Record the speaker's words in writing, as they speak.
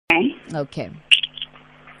Okay.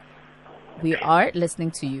 We are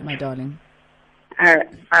listening to you, my darling.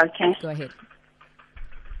 Okay. Go ahead.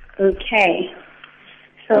 Okay.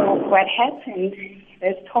 So what happened,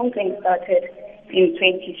 this whole thing started in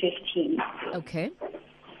 2015. Okay.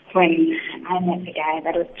 When I met a guy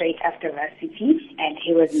that was straight after varsity, and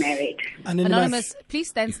he was married. Anonymous, please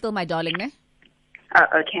stand still, my darling. Ne?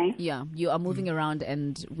 Okay. Yeah, you are moving around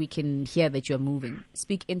and we can hear that you're moving.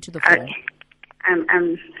 Speak into the phone. Okay.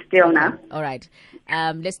 I'm still now. All right.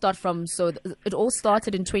 Let's start from, so it all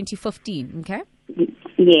started in 2015, okay?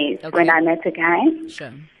 Yes, Okay. when I met a guy,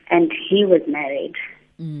 Sure. and he was married.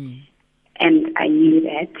 And I knew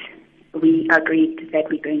that we agreed that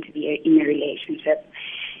we're going to be in a relationship.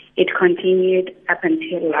 It continued up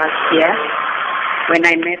until last year when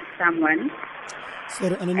I met someone.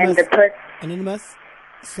 Sorry, Anonymous. And Anonymous?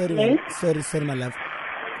 Sorry, Yes? sorry, my love.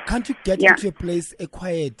 Can't you get into a place, a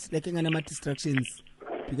quiet, like in another distractions?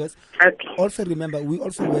 Because Okay. also remember, we're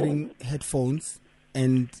also wearing headphones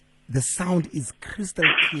and the sound is crystal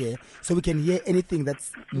clear, so we can hear anything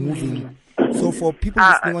that's moving. So for people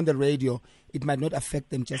listening on the radio, it might not affect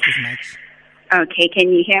them just as much. Okay, can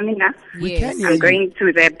you hear me now? We Yes. can hear I'm you. going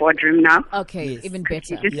to the boardroom now. Okay, Yes. even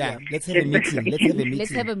better. Yeah, let's have a meeting. Let's have a meeting.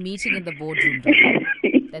 Let's have a meeting in the boardroom. darling.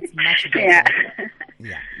 That's much better.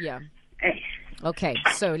 Yeah. Yeah. Okay,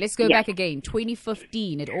 so let's go back again.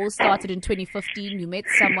 2015. It all started in 2015. You met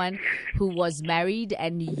someone who was married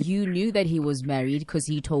and you knew that he was married because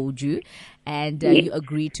he told you, and you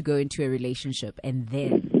agreed to go into a relationship. And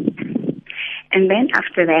then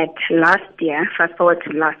after that, last year, fast forward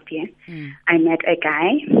to last year, I met a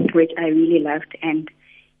guy which I really loved, and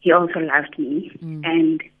he also loved me.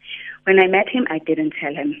 And when I met him, I didn't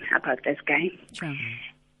tell him about this guy. Sure.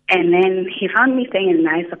 And then he found me staying in a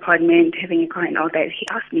nice apartment, having a car and all that. He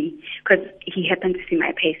asked me, because he happened to see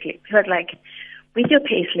my payslip. He was like, with your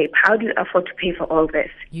payslip, how do you afford to pay for all this?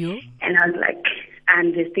 You? And I was like,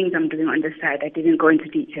 and there's things I'm doing on the side. I didn't go into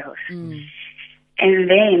details. And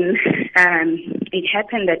then it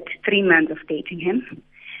happened that 3 months of dating him,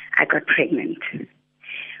 I got pregnant.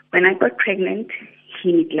 When I got pregnant,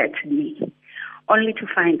 he neglected me, only to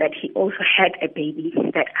find that he also had a baby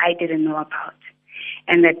that I didn't know about.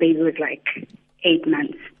 And that baby was like 8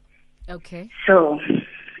 months. Okay. So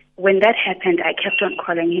when that happened, I kept on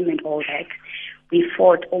calling him and all that. We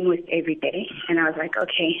fought almost every day. And I was like,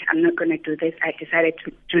 okay, I'm not going to do this. I decided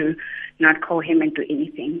to not call him and do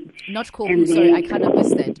anything. Not call And who? Sorry, then- I kind of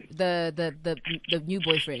missed that. The new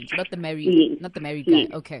boyfriend, not the married, not the married guy.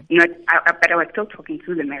 Yeah. Okay. But I was still talking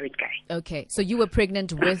to the married guy. Okay. So you were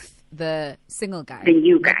pregnant with the single guy. The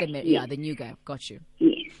new not guy, The yeah. yeah, the new guy. Got you.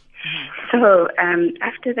 Yes. So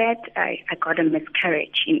after that, I got a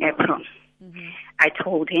miscarriage in April. I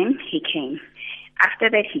told him, he came.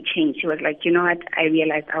 After that, he changed. He was like, you know what, I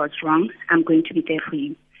realized I was wrong. I'm going to be there for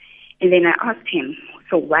you. And then I asked him,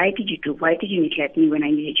 so why did you neglect me when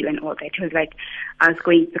I needed you and all that? He was like, I was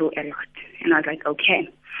going through a lot. And I was like, okay.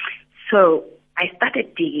 So I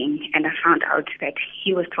started digging and I found out that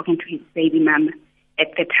he was talking to his baby mom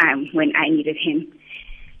at the time when I needed him.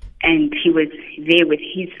 And he was there with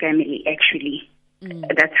his family, actually.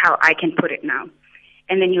 That's how I can put it now.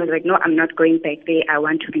 And then he was like, no, I'm not going back there. I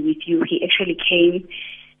want to be with you. He actually came,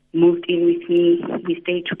 moved in with me. We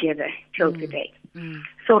stayed together till today.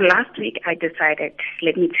 So last week I decided,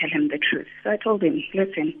 let me tell him the truth. So I told him,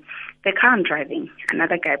 listen, the car I'm driving,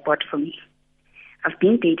 another guy bought for me. I've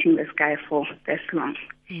been dating this guy for this long.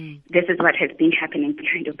 This is what has been happening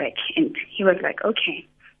behind your back. And he was like, okay,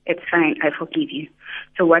 it's fine. I forgive you.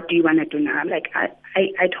 So what do you want to do now? I'm like,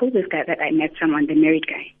 I told this guy that I met someone, the married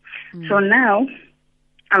guy. So now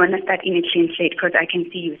I want to start in a clean slate because I can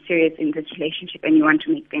see you're serious in this relationship and you want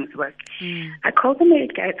to make things work. I called the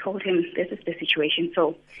married guy. I told him, this is the situation.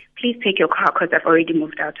 So please take your car because I've already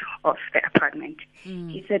moved out of the apartment.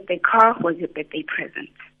 He said the car was your birthday present.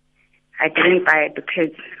 I didn't buy it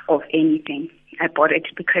because of anything. I bought it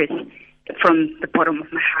because from the bottom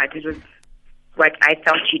of my heart, it was what I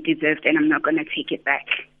felt you deserved and I'm not going to take it back.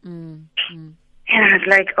 And I was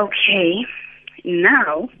like, okay,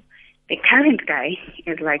 now the current guy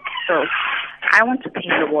is like, so I want to pay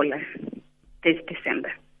the waller this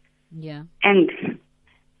December. Yeah. And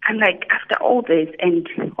I'm like, after all this and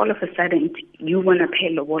all of a sudden you want to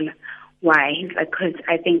pay the waller. Why? He's like, because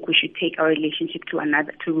I think we should take our relationship to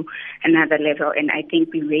another level and I think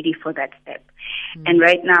we're ready for that step. And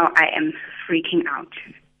right now I am freaking out.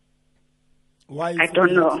 Why? I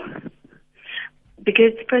don't know.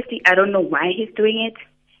 Because firstly, I don't know why he's doing it.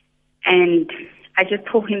 And I just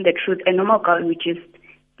told him the truth. A normal girl would just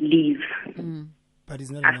leave But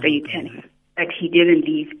he's not after you tell him. But he didn't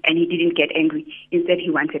leave, and he didn't get angry. Instead,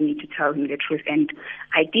 he wanted me to tell him the truth, and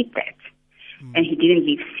I did that. And he didn't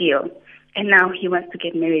leave still. And now he wants to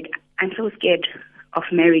get married. I'm so scared of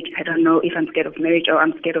marriage. I don't know if I'm scared of marriage or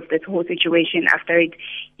I'm scared of this whole situation. After it,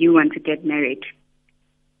 you want to get married.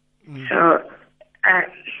 So, I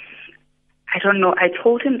don't know. I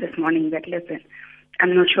told him this morning that, listen,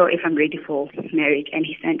 I'm not sure if I'm ready for marriage. And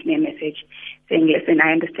he sent me a message saying, listen,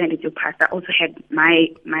 I understand it's your past. I also had my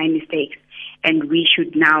mistakes, and we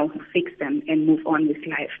should now fix them and move on with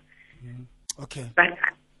life. Okay. But,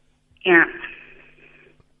 yeah.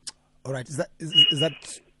 All right. Is that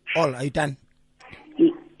all? Are you done?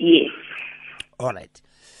 Yes. All right.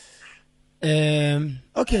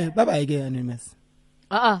 Okay. Bye-bye again, Anonymous.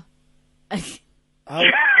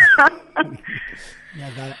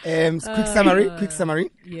 Quick summary.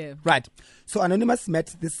 Yeah. Right. So Anonymous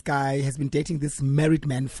met this guy, has been dating this married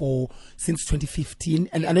man since 2015.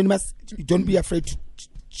 And Anonymous, don't be afraid to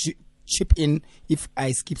chip in if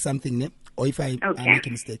I skip something, ne? Or if I make a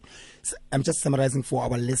mistake. So I'm just summarizing for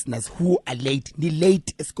our listeners who are late. The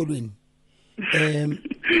late escolin.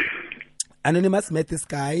 Anonymous met this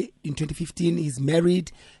guy in 2015. He's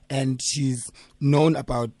married, and she's known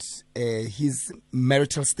about his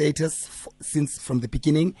marital status since from the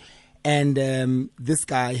beginning. And this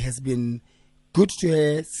guy has been good to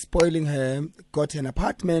her, spoiling her, got her an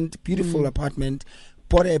apartment, beautiful apartment,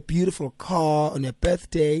 bought her a beautiful car on her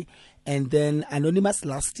birthday. And then Anonymous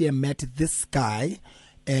last year met this guy,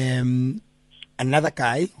 another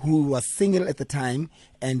guy who was single at the time,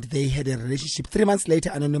 and they had a relationship. 3 months later,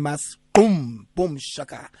 Anonymous, boom,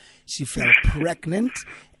 shaka, she fell pregnant,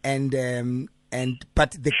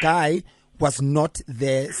 but the guy was not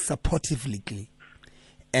there supportively,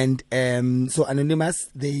 and so Anonymous,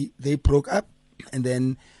 they broke up, and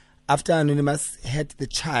then after Anonymous had the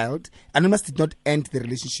child, Anonymous did not end the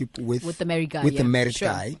relationship with the married guy, the married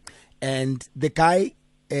guy, and the guy.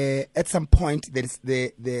 At some point, there is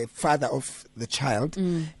the father of the child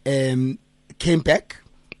came back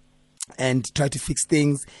and tried to fix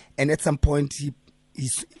things. And at some point,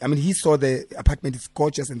 he saw the apartment is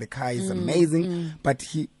gorgeous and the car is amazing, but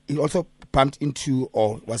he also bumped into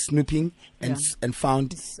or was snooping and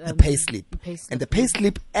found the pay slip. And the pay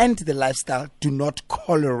slip and the lifestyle do not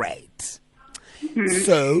correlate.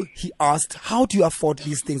 So he asked, how do you afford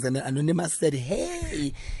these things? And Anonymous said,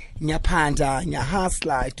 hey, nyapanda,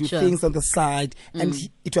 nyahasla, do things on the side. And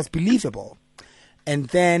it was believable. And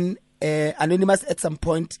then Anonymous, at some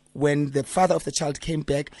point, when the father of the child came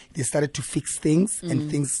back, they started to fix things and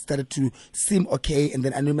things started to seem okay. And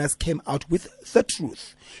then Anonymous came out with the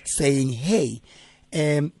truth, saying, hey,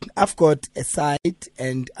 I've got a side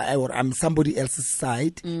and I'm somebody else's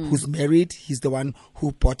side who's married. He's the one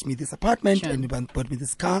who bought me this apartment and bought me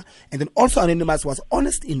this car. And then also Anonymous was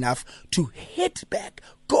honest enough to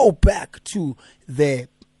go back to the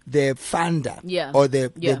funder or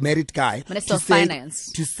the married guy Minister of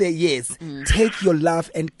Finance to say yes, take your love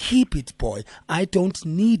and keep it, boy. I don't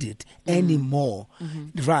need it anymore.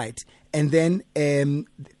 Right. And then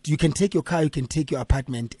you can take your car, you can take your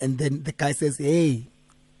apartment. And then the guy says, hey,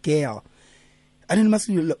 girl, Anonymous,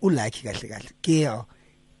 girl,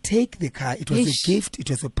 take the car. It was a gift. It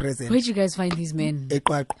was a present. Where'd you guys find these men?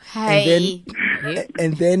 Hey.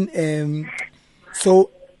 And then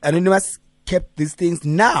so Anonymous kept these things.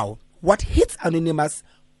 Now, what hits Anonymous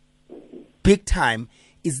big time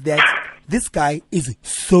is that this guy is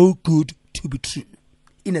so good to be true.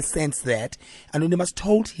 In a sense that Anonymous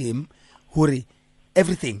told him, Hori,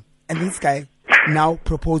 everything. And this guy now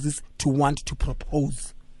proposes to want to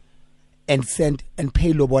propose and send and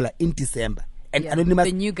pay lobola in December. And Anonymous,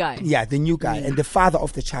 the new guy. Yeah, the new guy and the father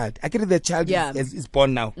of the child. I get it, the child is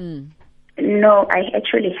born now. No, I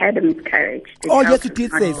actually had a miscarriage. Yes, you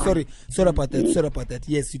did say. Sorry about that.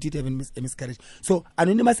 Yes, you did have a miscarriage. So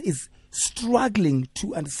Anonymous is struggling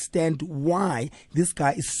to understand why this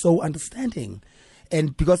guy is so understanding.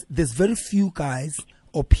 And because there's very few guys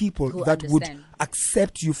or people that would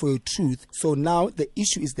accept you for your truth. So now the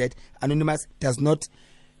issue is that Anonymous does not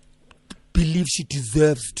believe she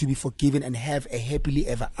deserves to be forgiven and have a happily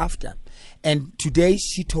ever after. And today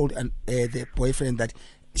she told the boyfriend that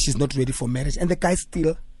she's not ready for marriage, and the guy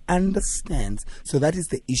still understands. So that is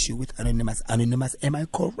the issue with Anonymous. Anonymous, am I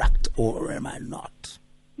correct or am I not?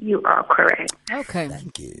 You are correct. Okay.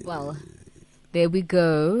 Thank you. Well, there we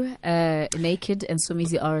go. Naked and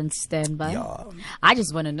Somizi are on standby. Yeah. I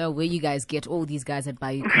just want to know where you guys get all these guys that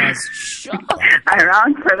buy you cars.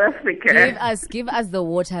 Around South Africa. Give us the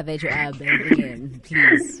water that you are bathing in,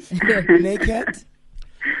 please. Naked?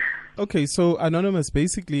 Okay, so Anonymous,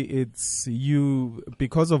 basically it's you,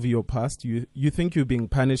 because of your past, you think you're being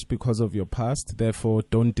punished because of your past, therefore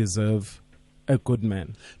don't deserve a good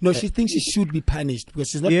man. No, she thinks she should be punished because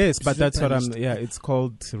she's not. Yes, but she's not that's what I'm, punished. yeah, it's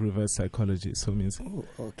called reverse psychology, so means, Oh,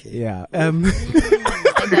 okay. yeah. And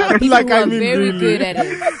there are people Like, who I are mean, very really. good at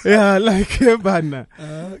it. Yeah, like, Bana.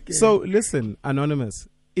 Okay. So listen, Anonymous,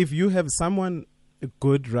 if you have someone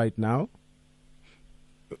good right now,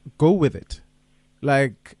 go with it.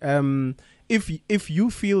 Like, if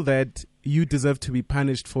you feel that you deserve to be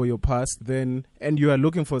punished for your past, then, and you are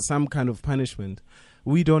looking for some kind of punishment,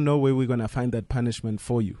 we don't know where we're going to find that punishment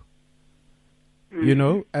for you. You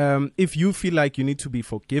know, if you feel like you need to be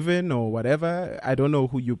forgiven or whatever, I don't know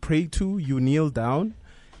who you pray to, you kneel down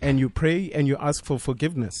and you pray and you ask for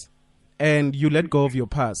forgiveness and you let go of your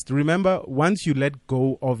past. Remember, once you let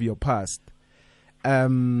go of your past,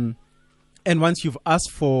 and once you've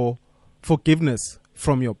asked for forgiveness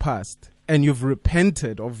from your past and you've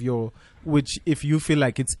repented of your, which if you feel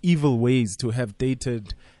like it's evil ways to have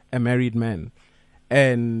dated a married man,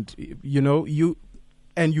 and you know you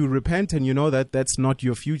repent and you know that that's not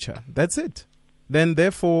your future, that's it, then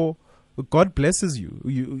therefore God blesses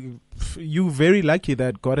you. You're very lucky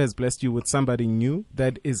that God has blessed you with somebody new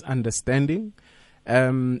that is understanding,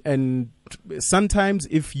 and sometimes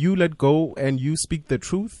if you let go and you speak the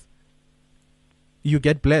truth, you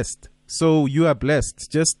get blessed. So you are blessed,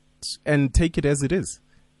 just, and take it as it is.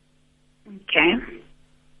 Okay.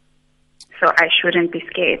 So I shouldn't be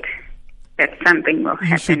scared that something will happen.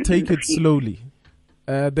 You should take in the it future. slowly.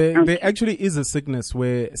 There Okay. actually is a sickness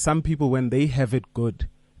where some people, when they have it good,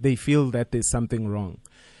 they feel that there's something wrong.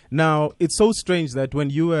 Now, it's so strange that when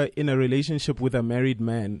you were in a relationship with a married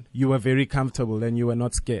man, you were very comfortable and you were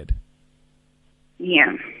not scared.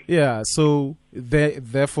 Yeah. Yeah, so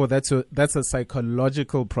therefore that's a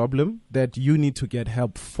psychological problem that you need to get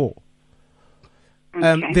help for.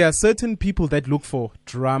 Okay. There are certain people that look for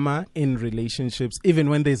drama in relationships, even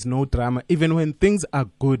when there's no drama, even when things are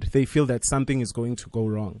good, they feel that something is going to go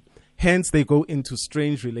wrong. Hence, they go into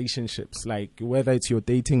strange relationships, like whether it's you're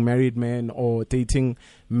dating married men or dating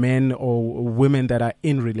men or women that are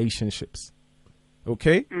in relationships.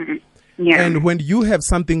 Okay? Yeah. And when you have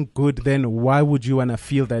something good, then why would you want to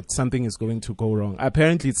feel that something is going to go wrong?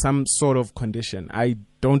 Apparently, it's some sort of condition. I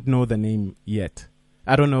don't know the name yet.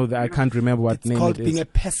 I don't know. I can't remember what It's name called it being is. a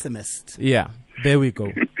pessimist. Yeah, there we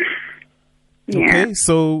go. Yeah. Okay,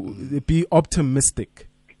 so be optimistic.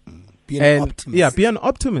 Be an And optimist. yeah, be an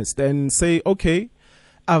optimist and say, okay,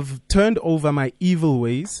 I've turned over my evil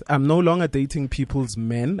ways. I'm no longer dating people's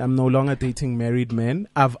men. I'm no longer dating married men.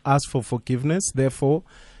 I've asked for forgiveness. Therefore,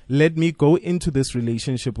 let me go into this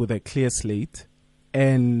relationship with a clear slate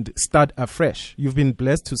and start afresh. You've been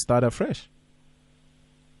blessed to start afresh.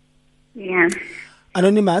 Yeah.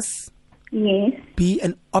 Anonymous, Yes. be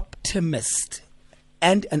an optimist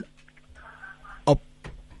and an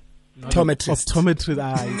optometrist.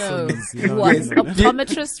 Optometrist. No. So easy. What? Yes.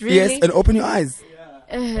 Optometrist, really? Yes, and open your eyes.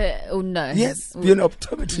 Oh, no. Yes, be an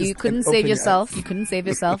optometrist. You couldn't and save open your yourself. You couldn't save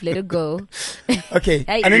yourself. Let it go. eyes. Okay,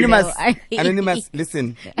 Hey, Anonymous. no, I- Anonymous,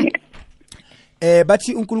 listen.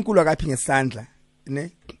 Bathi uNkulunkulu akaphi ngesandla,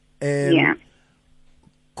 ne? Yeah.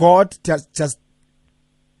 God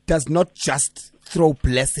does not just throw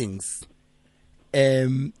blessings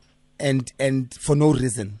and for no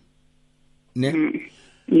reason. Ne?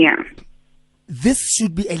 Yeah. This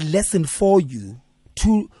should be a lesson for you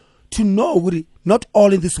to know not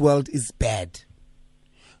all in this world is bad.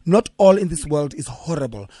 Not all in this world is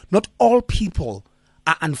horrible. Not all people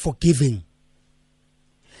are unforgiving.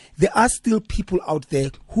 There are still people out there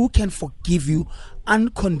who can forgive you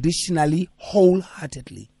unconditionally,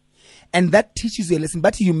 wholeheartedly. And that teaches you a lesson.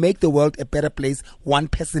 But you make the world a better place one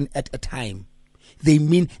person at a time. They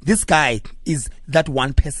mean this guy is that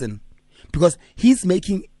one person. Because he's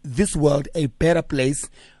making this world a better place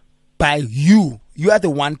by you. You are the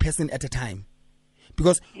one person at a time.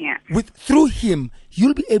 Because Yeah. through him,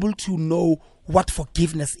 you'll be able to know what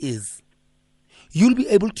forgiveness is. You'll be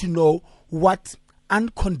able to know what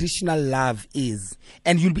unconditional love is,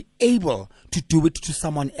 and you'll be able to do it to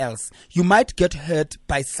someone else. You might get hurt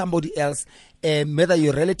by somebody else, whether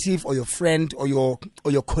your relative or your friend or your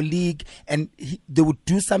colleague, and they would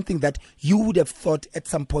do something that you would have thought at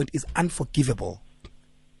some point is unforgivable.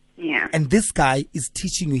 Yeah. And this guy is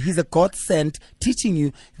teaching you, he's a God sent, teaching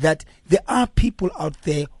you that there are people out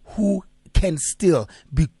there who can still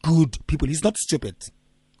be good people. He's not stupid.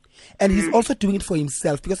 And he's also doing it for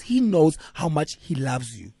himself because he knows how much he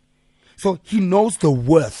loves you. So he knows the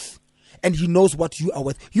worth and he knows what you are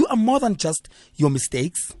worth. You are more than just your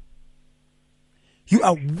mistakes. You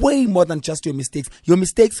are way more than just your mistakes. Your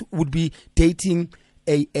mistakes would be dating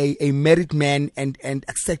a married man and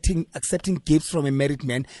accepting gifts from a married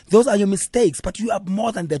man. Those are your mistakes, but you are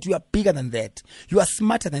more than that. You are bigger than that. You are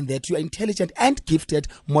smarter than that. You are intelligent and gifted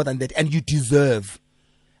more than that, and you deserve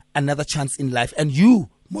another chance in life, and you,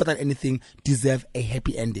 more than anything, deserve a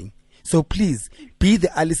happy ending. So please be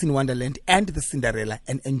the Alice in Wonderland and the Cinderella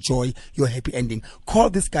and enjoy your happy ending. Call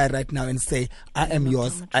this guy right now and say, I am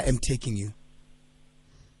yours, I am taking you.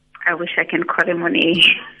 I wish I can call him on air.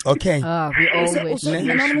 Okay. We all wish. Also, wish,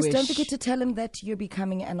 Anonymous, wish. don't forget to tell him that you're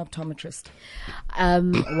becoming an optometrist.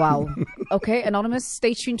 Wow. Okay, Anonymous,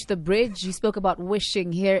 stay tuned to the bridge. You spoke about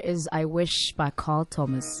wishing. Here is I Wish by Carl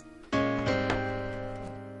Thomas.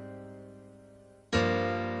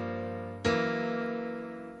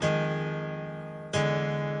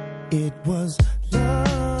 It was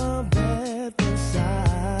love at the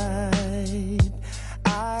sight.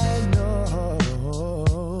 I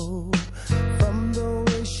know from the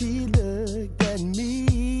way she looked at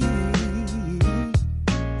me.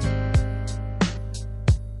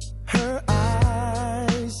 Her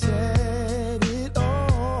eyes said it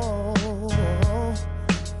all.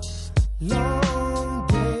 Long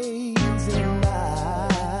days and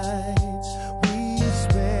nights we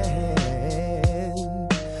spent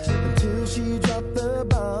until she dropped the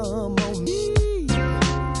bomb on me.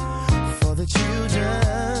 For the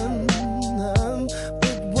children,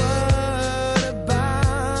 but what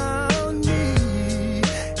about me?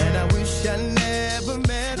 And I wish I never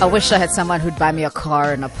met I wish I had someone who'd buy me a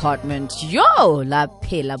car, an apartment. Yo, la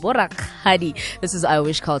pela borakadi. This is I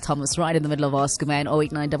Wish Carl Thomas, right in the middle of Ask a Man,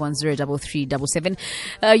 089-110-3377.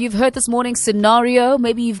 You've heard this morning's scenario.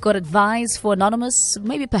 Maybe you've got advice for Anonymous.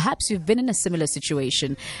 Maybe perhaps you've been in a similar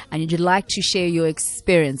situation and you'd like to share your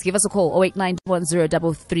experience. Give us a call,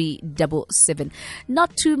 089-110-3377.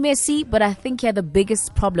 Not too messy, but I think the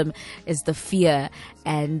biggest problem is the fear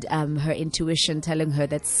and her intuition telling her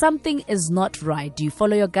that something is not right. Do you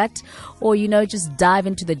follow your gut, or just dive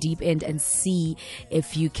into the deep end and see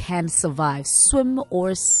if you can survive, swim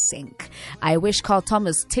or sink? I Wish Carl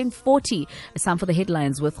Thomas, 10:40. It's time for the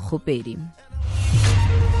headlines with Khupedi.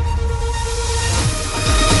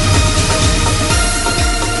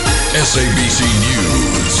 SABC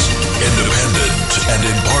News, independent and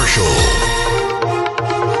impartial.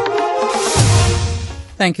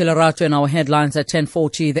 Thank you, Larato. In our headlines at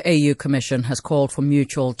 10:40, the AU Commission has called for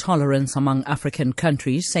mutual tolerance among African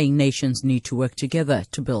countries, saying nations need to work together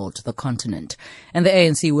to build the continent. And the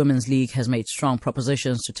ANC Women's League has made strong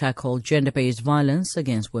propositions to tackle gender-based violence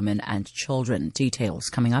against women and children.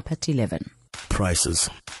 Details coming up at 11. Prices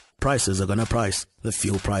are gonna price. The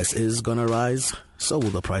fuel price is gonna rise. So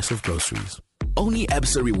will the price of groceries. Only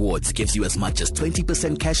Absa Rewards gives you as much as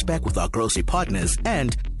 20% cash back with our grocery partners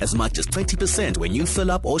and as much as 20% when you fill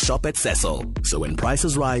up or shop at Cecil. So when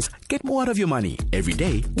prices rise, get more out of your money every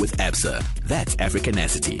day with Absa. That's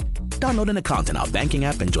Africanacity. Download an account in our banking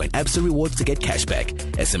app and join Absa Rewards to get cash back.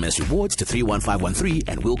 SMS rewards to 31513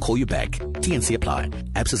 and we'll call you back. TNC apply.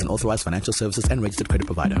 Absa is an authorized financial services and registered credit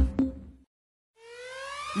provider.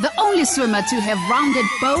 The only swimmer to have rounded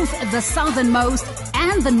both the southernmost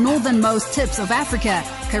and the northernmost tips of Africa,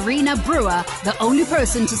 Karina Brewer, the only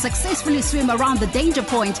person to successfully swim around the danger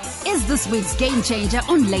point, is this week's game changer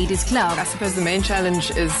on Ladies Club. I suppose the main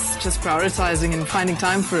challenge is just prioritizing and finding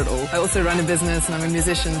time for it all. I also run a business and I'm a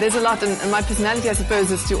musician. There's a lot, and my personality, I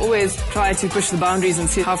suppose, is to always try to push the boundaries and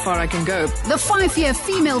see how far I can go. The 5-year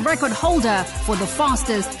female record holder for the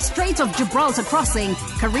fastest Strait of Gibraltar crossing,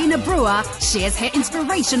 Karina Brewer, shares her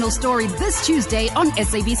inspirational story this Tuesday on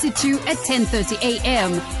SABC2 at 10:30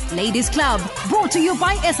 a.m. Ladies Club, brought to you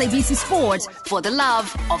by SABC Sport, for the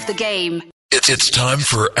love of the game. It's time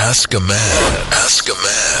for Ask a Man. Ask a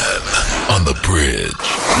Man on the bridge.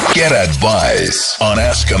 Get advice on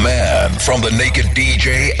Ask a Man from the Naked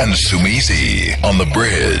DJ and Sumizi on the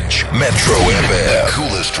bridge. Metro FM, the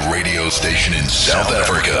coolest radio station in South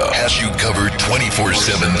Africa, has you covered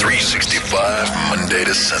 24/7, 365, Monday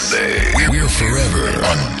to Sunday. We're forever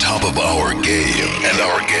on top of our game, and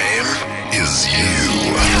our game is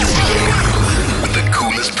you. With the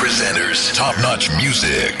coolest presenters, top-notch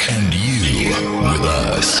music, and you with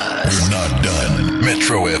us. We're not done.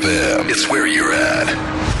 Metro FM, it's where you're at.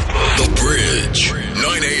 The Bridge,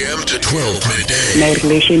 9 a.m. to 12 midday. My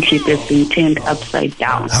relationship has been turned upside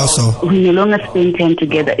down. How so? We no longer spend time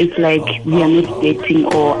together. It's like we are not dating,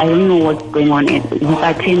 or I don't know what's going on. We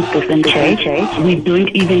attend the same church. We don't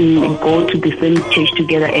even go to the same church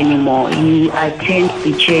together anymore. You attend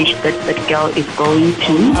the church that girl is going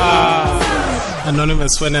to.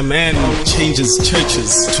 Anonymous, when a man changes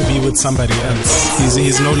churches to be with somebody else,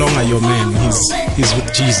 he's no longer your man. He's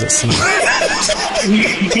with Jesus.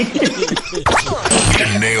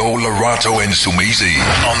 Neo, Larato, and Sumizi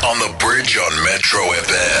on the bridge on Metro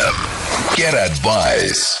FM. Get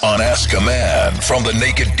advice on Ask a Man from the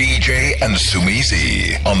Naked DJ and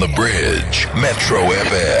Sumizi on the bridge, Metro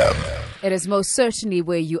FM. It is most certainly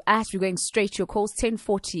where you at. We're going straight to your calls.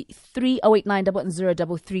 1043 089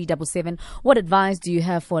 03377. What advice do you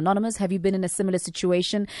have for Anonymous? Have you been in a similar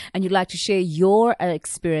situation and you'd like to share your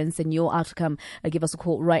experience and your outcome? Give us a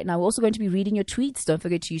call right now. We're also going to be reading your tweets. Don't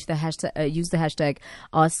forget to use the hashtag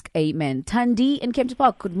 #AskAmen. Tandi in Kempton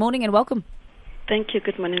Park. Good morning and welcome. Thank you.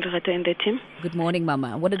 Good morning, Loretta and the team. Good morning,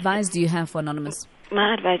 Mama. What advice do you have for Anonymous?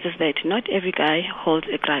 My advice is that not every guy holds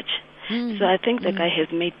a grudge. So I think the guy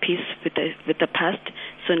has made peace with the past.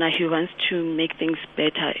 So now he wants to make things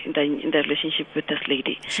better in the relationship with this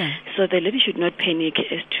lady. Sure. So the lady should not panic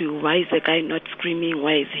as to why is the guy not screaming,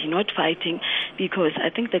 why is he not fighting? Because I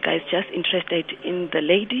think the guy is just interested in the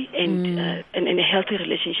lady and in a healthy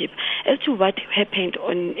relationship. As to what happened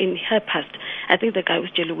in her past, I think the guy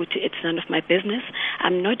was jealous. It's none of my business. I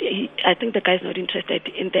think the guy is not interested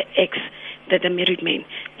in the ex, the married man.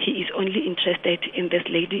 He is only interested in this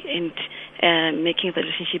lady and making the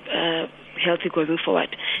relationship healthy going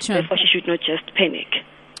forward. Sure. Therefore, she should not just panic.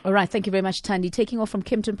 All right. Thank you very much, Tandi. Taking off from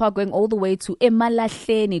Kempton Park, going all the way to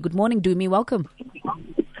Emalahleni. Good morning, Dumi. Welcome.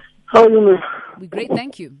 How are you, man? We're great.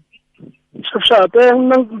 Thank you. Sharp. Same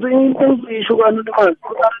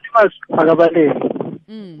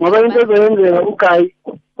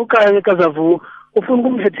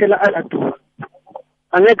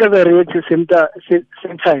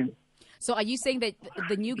time. So are you saying that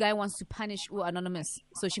the new guy wants to punish Anonymous,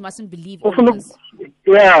 so she mustn't believe all this?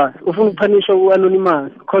 Yeah, punish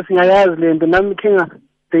Anonymous. Because I asked them, the name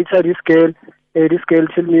data this girl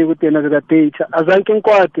tell me with another data. As I can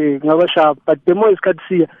quote, never sharp, but the more is cut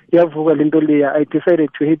see, I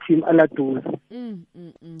decided to hit him a lot.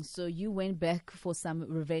 So you went back for some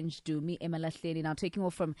revenge, do me, Emalahleni. Now taking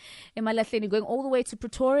off from Emalahleni, going all the way to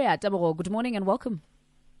Pretoria. Taboro, good morning and welcome.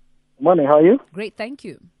 Morning, how are you? Great, thank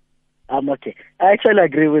you. I'm okay. I actually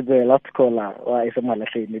agree with the last caller,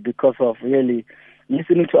 because of really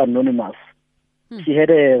listening to Anonymous. She had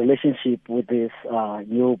a relationship with this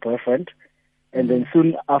new boyfriend, and then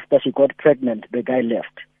soon after she got pregnant, the guy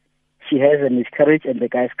left. She has a miscarriage, and the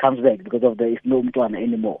guy comes back because of there is no Mtwana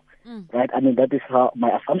anymore. Right? I mean, that is my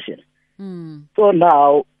assumption. So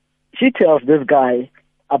now she tells this guy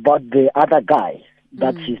about the other guy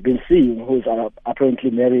that she's been seeing, who's apparently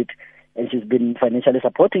married, and she's been financially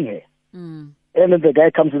supporting her. And then the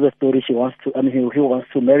guy comes with the story. He wants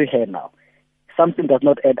to marry her now. Something does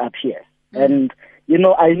not add up here. And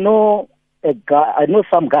I know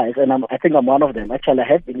some guys, and I think I'm one of them. Actually, I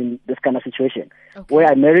have been in this kind of situation where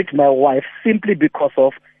I married my wife simply because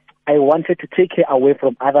of I wanted to take her away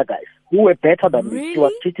from other guys who were better than me. She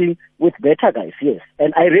was cheating with better guys, yes.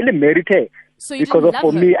 And I really married her because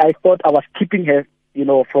for me, I thought I was keeping her,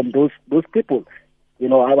 from those people.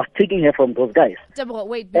 I was taking her from those guys. Deborah,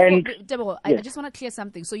 wait. Deborah, I just want to clear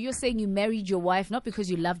something. So you're saying you married your wife not because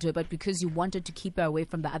you loved her, but because you wanted to keep her away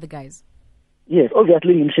from the other guys? Yes,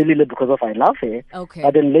 obviously, initially because of I love her. Okay.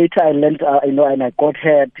 But then later I learned, and I got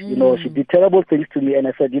hurt. She did terrible things to me, and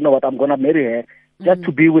I said, you know what, I'm gonna marry her just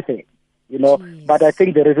to be with her. Jeez. But I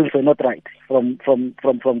think the reasons were not right from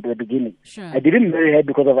the beginning. Sure. I didn't marry her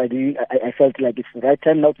because of I felt like it's the right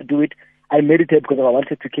time now to do it. I married her because I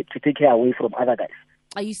wanted to take her away from other guys.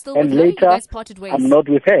 Are you still and with her? later, You guys parted ways? I'm not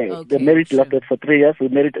with her. Okay, The marriage lasted for 3 years. We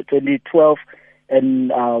married in 2012,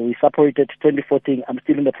 and we separated 2014. I'm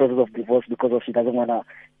still in the process of divorce because she doesn't want to,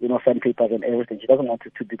 send papers and everything. She doesn't want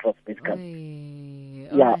to divorce, basically.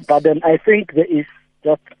 But then I think there is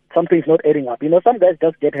just something's not adding up. Some guys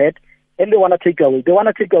just get hurt, and they want to take away. They want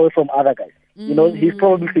to take away from other guys. He's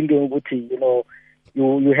probably thinking,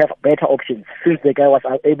 you have better options since the guy was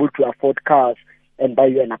able to afford cars and buy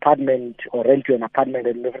you an apartment or rent you an apartment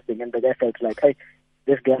and everything. And the guy felt like, hey,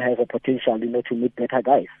 this girl has a potential, to meet better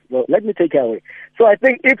guys. So let me take her away. So I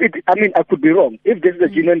think I could be wrong. If this is a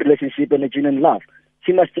genuine relationship and a genuine love,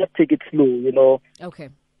 she must just take it slow, Okay.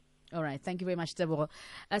 All right. Thank you very much, Deborah.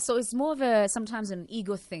 So it's more of sometimes an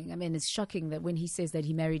ego thing. I mean, it's shocking that when he says that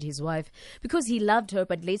he married his wife because he loved her,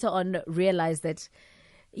 but later on realized that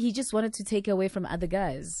he just wanted to take her away from other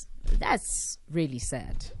guys. That's really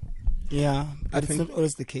sad. Yeah, but it's not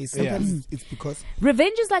always the case. Sometimes it's because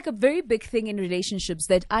revenge is like a very big thing in relationships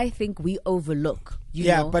that I think we overlook. You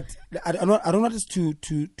know? But I don't want us to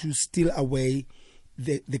steal away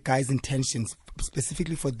the guy's intentions,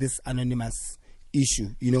 specifically for this Anonymous issue,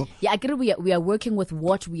 you know. Yeah, I get it. We are working with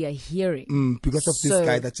what we are hearing. Because of this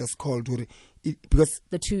guy that just called. Because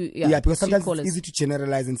the two, because sometimes it's easy to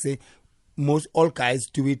generalize and say all guys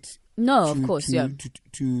do it. No, of course,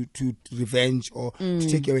 to revenge or to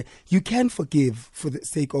take away. You can forgive for the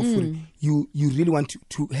sake of you really want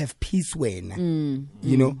to have peace when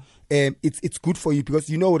you know. It's good for you because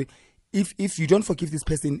you know if you don't forgive this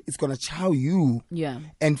person, it's gonna chow you. Yeah.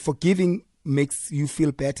 And forgiving makes you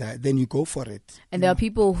feel better, then you go for it. And there are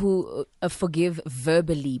people who forgive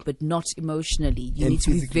verbally but not emotionally. You need to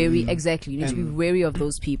be very you need to be wary of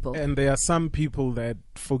those people. And there are some people that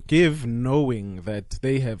forgive knowing that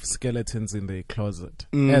they have skeletons in their closet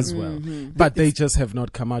as well, but they just have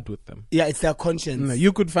not come out with them. Yeah, it's their conscience.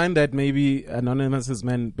 You could find that maybe Anonymous's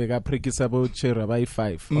man bega prikisabo cherabai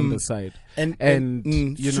 5 on the side, and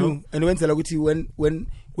you know, and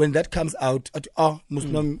when that comes out,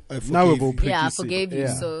 Muslim now we go I forgave you.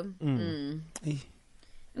 So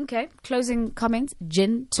okay, closing comments,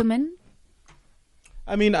 gentlemen.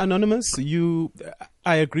 I mean, Anonymous,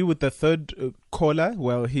 I agree with the third caller.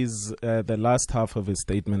 Well, he's the last half of his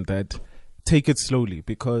statement that take it slowly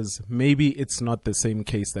because maybe it's not the same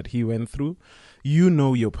case that he went through. You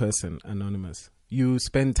know your person, Anonymous. You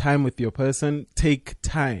spend time with your person. Take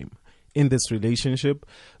time in this relationship.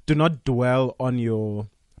 Do not dwell on your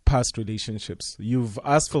past relationships. You've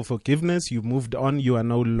asked for forgiveness. You moved on. You are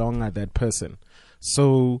no longer that person.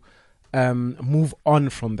 So move on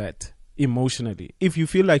from that emotionally. If you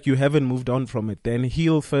feel like you haven't moved on from it, then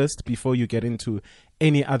heal first before you get into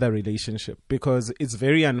any other relationship, because it's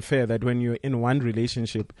very unfair that when you're in one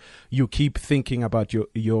relationship you keep thinking about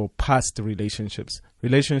your past relationships.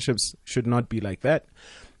 Relationships should not be like that.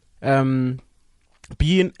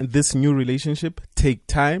 Be in this new relationship, take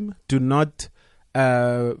time, do not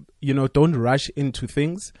don't rush into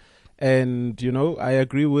things. And I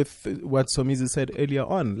agree with what Somizi said earlier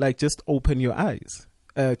on, like just open your eyes.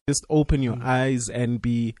 Just open your eyes and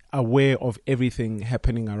be aware of everything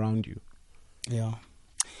happening around you. Yeah.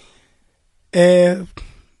 2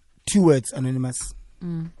 words, Anonymous.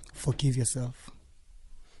 Forgive yourself.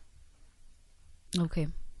 Okay.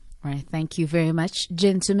 All right. Thank you very much,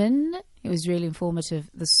 gentlemen. It was really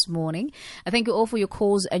informative this morning. I thank you all for your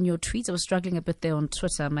calls and your tweets. I was struggling a bit there on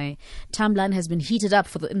Twitter. My timeline has been heated up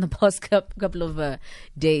in the past couple of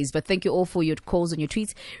days. But thank you all for your calls and your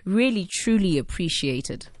tweets. Really, truly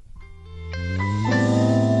appreciated.